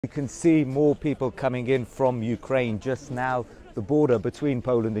You can see more people coming in from Ukraine just now. The border between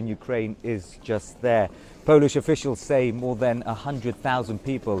Poland and Ukraine is just there. Polish officials say more than 100,000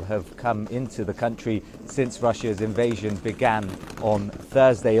 people have come into the country since Russia's invasion began on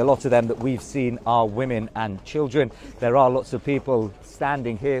Thursday. A lot of them that we've seen are women and children. There are lots of people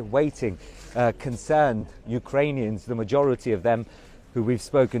standing here waiting, concerned Ukrainians, the majority of them, who we've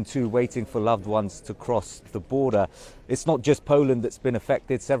spoken to, waiting for loved ones to cross the border. It's not just Poland that's been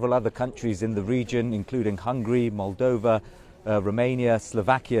affected. Several other countries in the region, including Hungary, Moldova, Romania,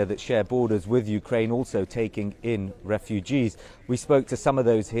 Slovakia, that share borders with Ukraine, also taking in refugees. We spoke to some of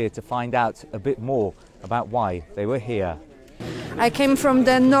those here to find out a bit more about why they were here. I came from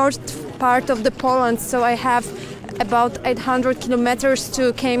the north part of the Poland, so I have about 800 kilometers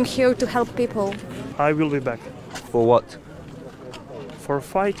to came here to help people. I will be back. For what? For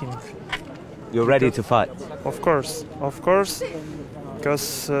fighting. You're ready to fight? Of course,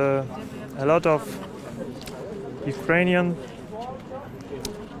 because a lot of Ukrainian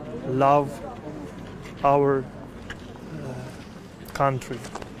love our country.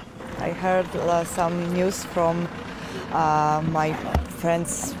 I heard some news from my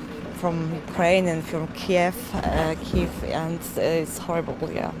friends from Ukraine and from Kiev, and it's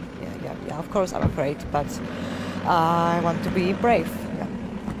horrible. Yeah. Of course, I'm afraid, but I want to be brave. Yeah.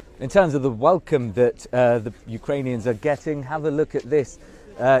 In terms of the welcome that the Ukrainians are getting, have a look at this.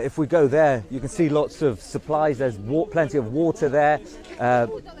 If we go there, you can see lots of supplies. There's plenty of water there,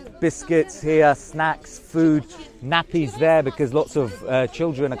 biscuits here, snacks, food, nappies there, because lots of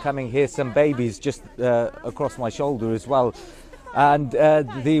children are coming here, some babies just across my shoulder as well. And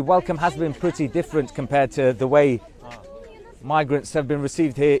the welcome has been pretty different compared to the way migrants have been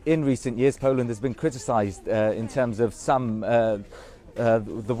received here in recent years. Poland has been criticised in terms of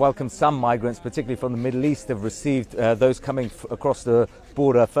the welcome some migrants, particularly from the Middle East, have received, those coming across the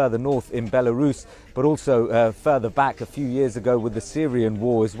border further north in Belarus, but also further back a few years ago with the Syrian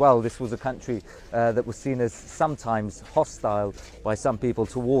war as well. This was a country that was seen as sometimes hostile by some people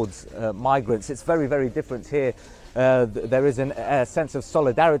towards migrants. It's very, very different here. There is a sense of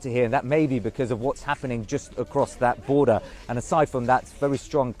solidarity here, and that may be because of what's happening just across that border. And aside from that, very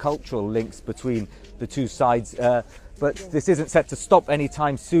strong cultural links between the two sides. But this isn't set to stop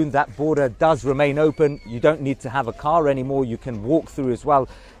anytime soon. That border does remain open. You don't need to have a car anymore. You can walk through as well.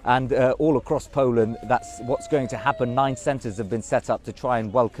 And all across Poland, that's what's going to happen. 9 centres have been set up to try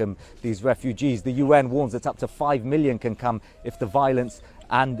and welcome these refugees. The UN warns that up to 5 million can come if the violence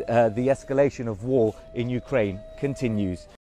and the escalation of war in Ukraine continues.